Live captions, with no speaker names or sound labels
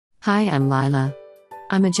Hi, I'm Lila.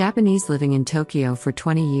 I'm a Japanese living in Tokyo for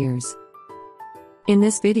 20 years. In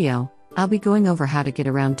this video, I'll be going over how to get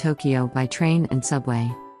around Tokyo by train and subway.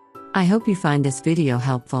 I hope you find this video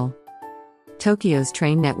helpful. Tokyo's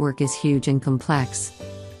train network is huge and complex.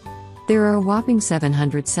 There are a whopping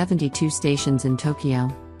 772 stations in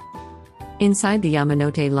Tokyo. Inside the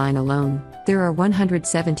Yamanote line alone, there are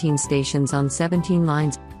 117 stations on 17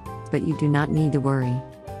 lines, but you do not need to worry.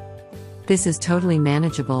 This is totally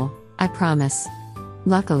manageable, I promise.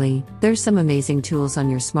 Luckily, there's some amazing tools on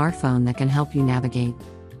your smartphone that can help you navigate.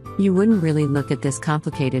 You wouldn't really look at this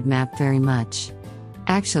complicated map very much.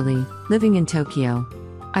 Actually, living in Tokyo,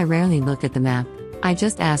 I rarely look at the map. I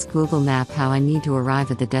just ask Google Map how I need to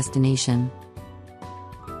arrive at the destination.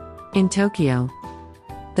 In Tokyo,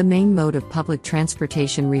 the main mode of public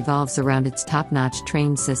transportation revolves around its top-notch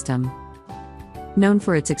train system. Known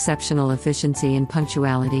for its exceptional efficiency and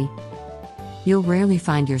punctuality, you'll rarely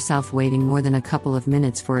find yourself waiting more than a couple of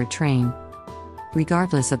minutes for a train,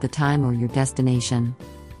 regardless of the time or your destination.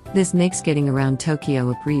 This makes getting around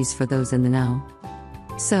Tokyo a breeze for those in the know.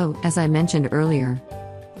 So, as I mentioned earlier,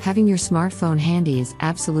 having your smartphone handy is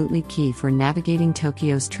absolutely key for navigating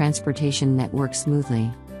Tokyo's transportation network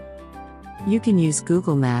smoothly. You can use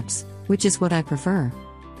Google Maps, which is what I prefer.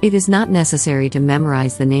 It is not necessary to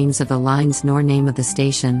memorize the names of the lines nor name of the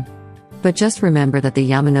station. But just remember that the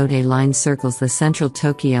Yamanote line circles the central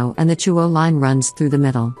Tokyo and the Chuo line runs through the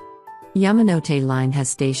middle. Yamanote line has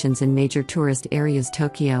stations in major tourist areas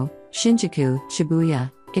Tokyo, Shinjuku,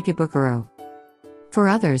 Shibuya, Ikebukuro. For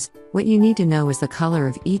others, what you need to know is the color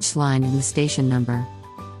of each line and the station number.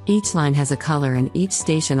 Each line has a color and each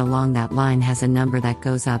station along that line has a number that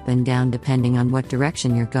goes up and down depending on what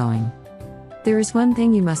direction you're going. There is one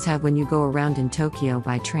thing you must have when you go around in Tokyo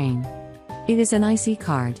by train. It is an IC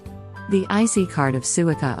card. The IC card of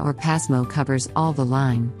SUICA or PASMO covers all the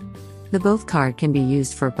line. The both card can be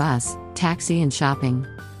used for bus, taxi and shopping.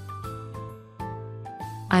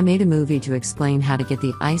 I made a movie to explain how to get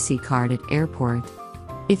the IC card at airport.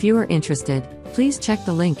 If you are interested, please check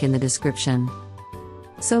the link in the description.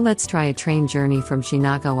 So let's try a train journey from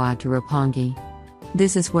Shinagawa to Roppongi.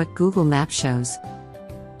 This is what Google Maps shows.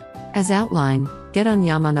 As outlined, get on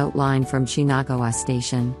Yamanote line from Shinagawa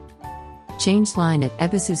station. Change line at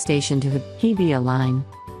Ebisu station to Hibiya line.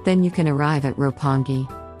 Then you can arrive at Roppongi.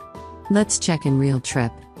 Let's check in real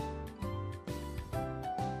trip.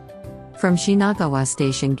 From Shinagawa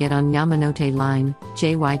station get on Yamanote line,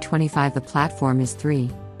 JY25 the platform is 3.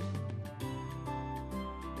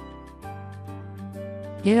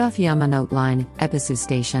 Get off Yamanote line, Ebisu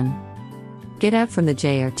station. Get out from the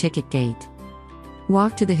J or ticket gate.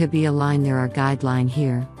 Walk to the Hibiya line, there are guideline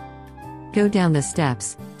here. Go down the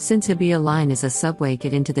steps, since Hibiya line is a subway,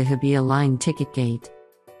 get into the Hibiya line ticket gate.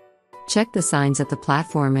 Check the signs at the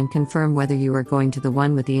platform and confirm whether you are going to the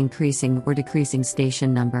one with the increasing or decreasing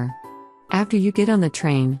station number. After you get on the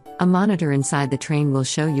train, a monitor inside the train will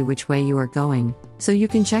show you which way you are going, so you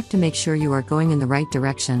can check to make sure you are going in the right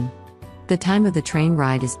direction. The time of the train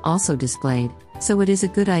ride is also displayed, so it is a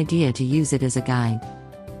good idea to use it as a guide.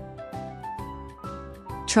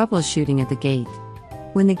 Troubleshooting at the gate.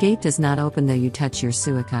 When the gate does not open though you touch your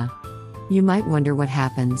SUICA, you might wonder what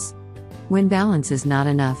happens. When balance is not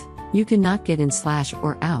enough, you cannot get in /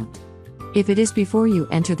 or out. If it is before you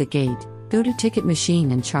enter the gate, go to ticket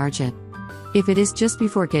machine and charge it. If it is just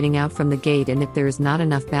before getting out from the gate and if there is not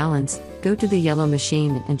enough balance, go to the yellow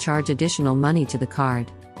machine and charge additional money to the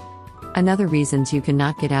card. Another reasons you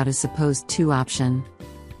cannot get out is supposed 2 option.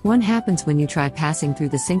 One happens when you try passing through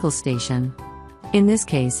the single station. In this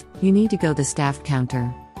case, you need to go the staff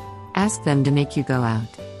counter. Ask them to make you go out.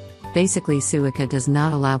 Basically, SUICA does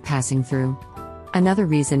not allow passing through. Another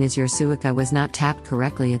reason is your SUICA was not tapped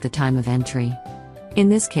correctly at the time of entry. In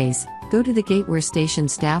this case, go to the gate where station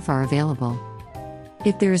staff are available.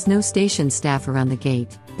 If there is no station staff around the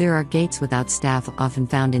gate, there are gates without staff often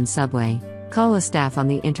found in subway. Call a staff on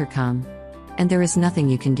the intercom. And there is nothing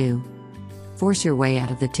you can do. Force your way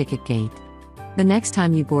out of the ticket gate. The next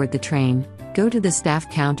time you board the train, go to the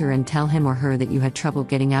staff counter and tell him or her that you had trouble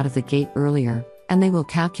getting out of the gate earlier, and they will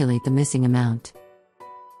calculate the missing amount.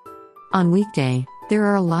 On weekday, there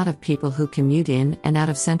are a lot of people who commute in and out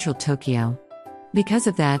of central Tokyo. Because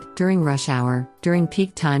of that, during rush hour, during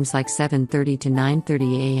peak times like 7:30 to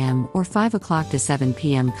 9:30 a.m. or 5 o'clock to 7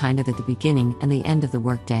 p.m. kind of at the beginning and the end of the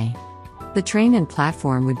workday, the train and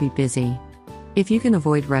platform would be busy. If you can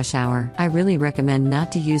avoid rush hour, I really recommend not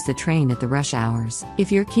to use the train at the rush hours. If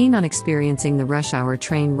you're keen on experiencing the rush hour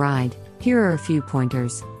train ride, here are a few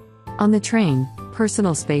pointers. On the train,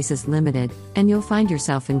 personal space is limited, and you'll find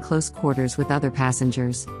yourself in close quarters with other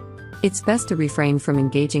passengers. It's best to refrain from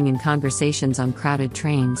engaging in conversations on crowded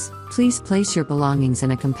trains. Please place your belongings in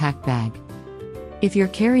a compact bag. If you're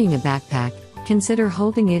carrying a backpack, consider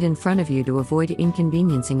holding it in front of you to avoid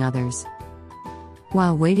inconveniencing others.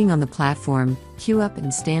 While waiting on the platform, queue up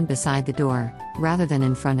and stand beside the door, rather than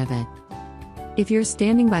in front of it. If you're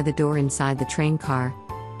standing by the door inside the train car,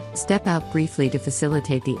 step out briefly to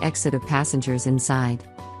facilitate the exit of passengers inside.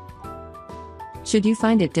 Should you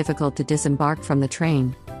find it difficult to disembark from the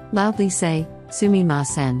train, loudly say,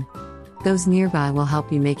 "Sumimasen." Those nearby will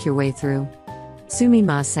help you make your way through.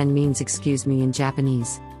 Sumimasen means excuse me in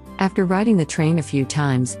Japanese. After riding the train a few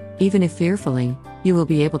times, even if fearfully, you will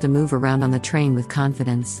be able to move around on the train with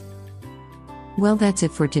confidence. Well, that's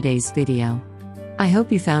it for today's video. I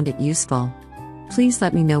hope you found it useful. Please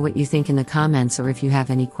let me know what you think in the comments or if you have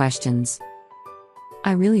any questions.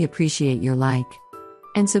 I really appreciate your like.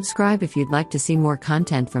 And subscribe if you'd like to see more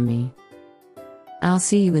content from me. I'll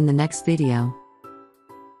see you in the next video.